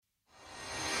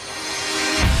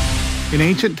In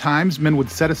ancient times, men would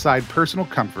set aside personal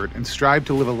comfort and strive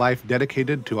to live a life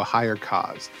dedicated to a higher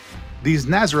cause. These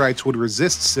Nazarites would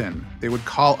resist sin, they would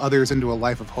call others into a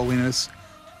life of holiness,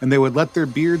 and they would let their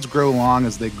beards grow long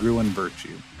as they grew in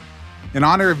virtue. In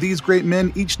honor of these great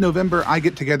men, each November I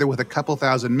get together with a couple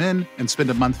thousand men and spend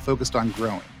a month focused on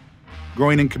growing.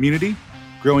 Growing in community,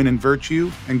 growing in virtue,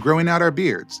 and growing out our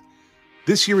beards.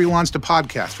 This year we launched a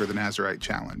podcast for the Nazarite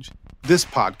Challenge. This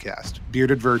podcast,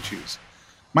 Bearded Virtues.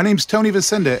 My name's Tony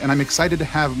Vicinda, and I'm excited to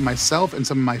have myself and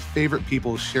some of my favorite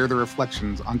people share their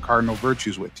reflections on cardinal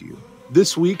virtues with you.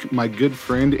 This week, my good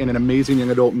friend and an amazing young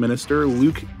adult minister,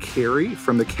 Luke Carey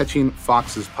from the Catching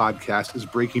Foxes podcast, is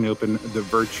breaking open the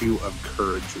virtue of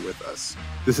courage with us.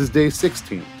 This is day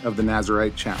 16 of the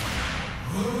Nazarite Challenge.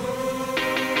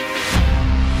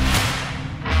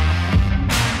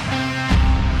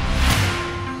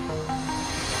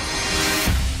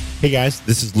 Hey guys,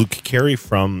 this is Luke Carey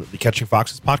from the Catching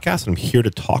Foxes podcast, and I'm here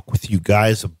to talk with you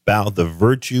guys about the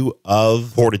virtue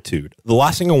of fortitude. The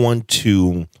last thing I want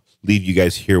to leave you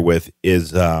guys here with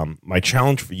is my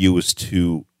challenge for you is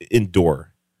to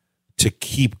endure, to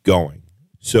keep going.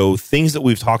 So things that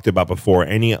we've talked about before,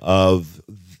 any of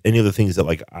the things that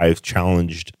like I've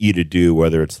challenged you to do,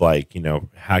 whether it's like,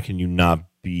 how can you not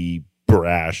be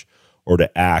brash or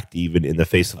to act even in the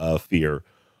face of fear,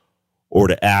 or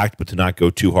to act, but to not go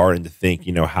too hard and to think,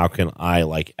 how can I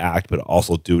like act, but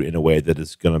also do it in a way that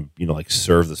is going to, like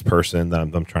serve this person that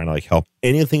I'm trying to like help.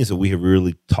 Any of the things that we have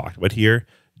really talked about here,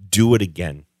 do it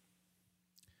again.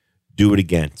 Do it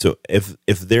again. So if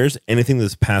there's anything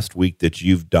this past week that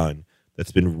you've done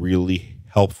that's been really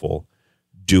helpful,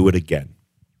 do it again.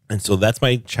 And so that's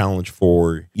my challenge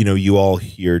for, you all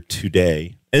here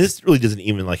today. And this really doesn't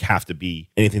even like have to be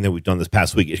anything that we've done this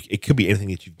past week. It could be anything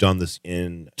that you've done this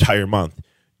entire month.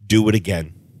 Do it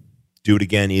again. Do it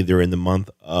again either in the month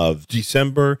of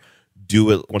December.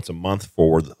 Do it once a month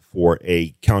for a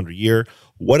calendar year.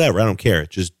 Whatever, I don't care.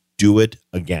 Just do it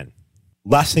again.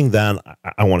 Last thing that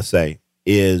I want to say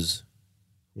is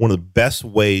one of the best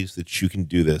ways that you can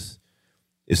do this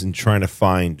is in trying to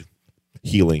find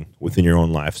healing within your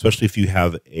own life, especially if you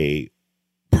have a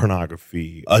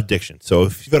pornography addiction. So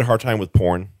if you've had a hard time with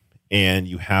porn and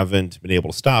you haven't been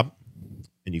able to stop,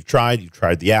 and you've tried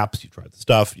the apps, you've tried the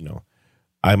stuff,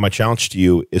 my challenge to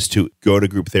you is to go to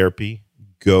group therapy,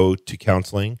 go to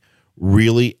counseling,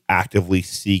 really actively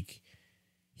seek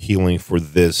healing for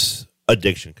this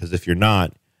addiction. Because if you're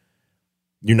not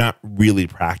really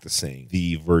practicing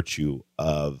the virtue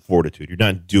of fortitude. You're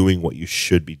not doing what you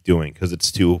should be doing because it's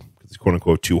quote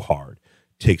unquote too hard.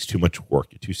 Takes too much work.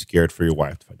 You're too scared for your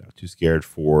wife to find out, too scared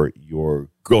for your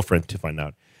girlfriend to find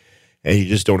out, and you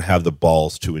just don't have the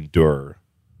balls to endure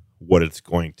what it's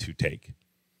going to take.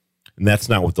 And that's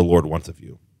not what the Lord wants of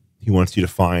you. He wants you to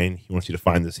find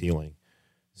this healing.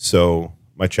 So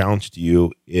my challenge to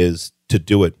you is to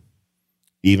do it,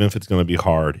 even if it's going to be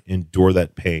hard. Endure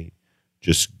that pain.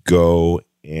 Just go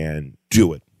and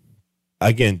do it.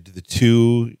 Again, the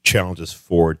two challenges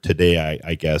for today,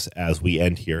 I guess, as we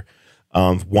end here.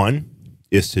 One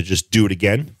is to just do it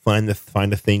again. Find the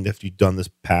thing that you've done this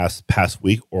past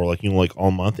week, or like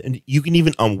all month, and you can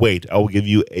even wait. I will give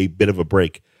you a bit of a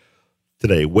break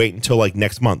today. Wait until like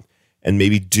next month, and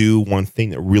maybe do one thing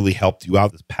that really helped you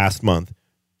out this past month.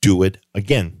 Do it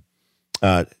again.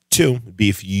 Two would be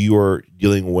if you're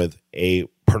dealing with a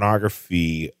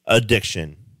pornography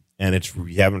addiction and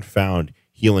you haven't found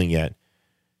healing yet.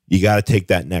 You got to take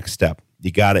that next step.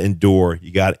 You got to endure.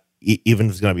 Even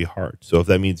if it's going to be hard. So if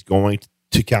that means going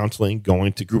to counseling,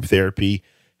 going to group therapy,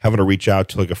 having to reach out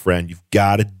to like a friend, you've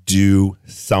got to do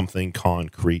something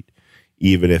concrete,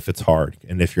 even if it's hard.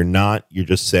 And if you're not, you're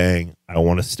just saying, I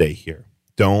want to stay here.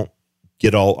 Don't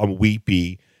get all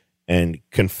weepy and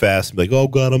confess, be like, oh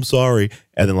God, I'm sorry.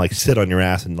 And then like sit on your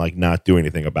ass and like not do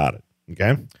anything about it.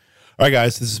 Okay. All right,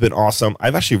 guys, this has been awesome.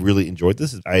 I've actually really enjoyed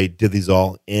this. I did these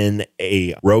all in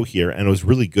a row here, and it was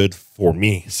really good for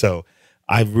me. So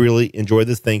I've really enjoyed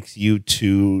this. Thanks you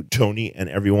to Tony and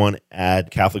everyone at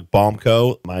Catholic Balm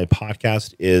Co. My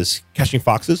podcast is Catching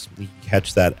Foxes. You can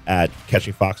catch that at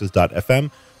catchingfoxes.fm.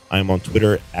 I'm on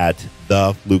Twitter at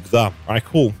 @TheLukeThe. All right,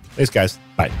 cool. Thanks, guys.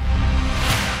 Bye.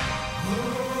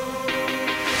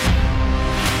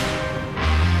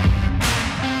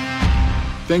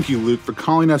 Thank you, Luke, for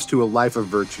calling us to a life of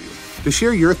virtue. To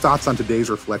share your thoughts on today's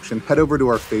reflection, head over to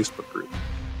our Facebook group.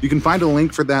 You can find a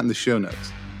link for that in the show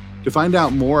notes. To find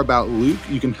out more about Luke,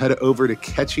 you can head over to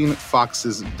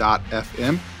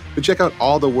catchingfoxes.fm to check out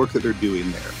all the work that they're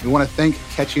doing there. We want to thank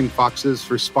Catching Foxes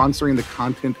for sponsoring the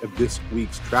content of this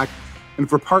week's track and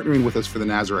for partnering with us for the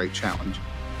Nazarite Challenge.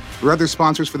 There are other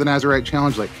sponsors for the Nazarite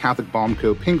Challenge like Catholic Balm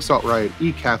Co., Pink Salt Riot,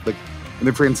 E-Catholic, and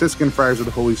the Franciscan Friars of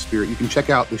the Holy Spirit. You can check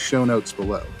out the show notes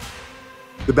below.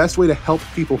 The best way to help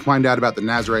people find out about the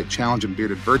Nazarite Challenge and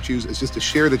Bearded Virtues is just to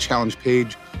share the challenge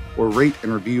page or rate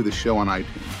and review the show on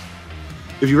iTunes.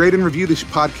 If you rate and review this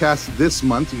podcast this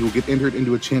month, you will get entered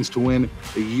into a chance to win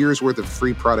a year's worth of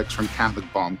free products from Catholic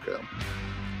Balm Co.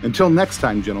 Until next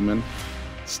time, gentlemen,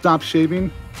 stop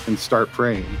shaving and start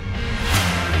praying.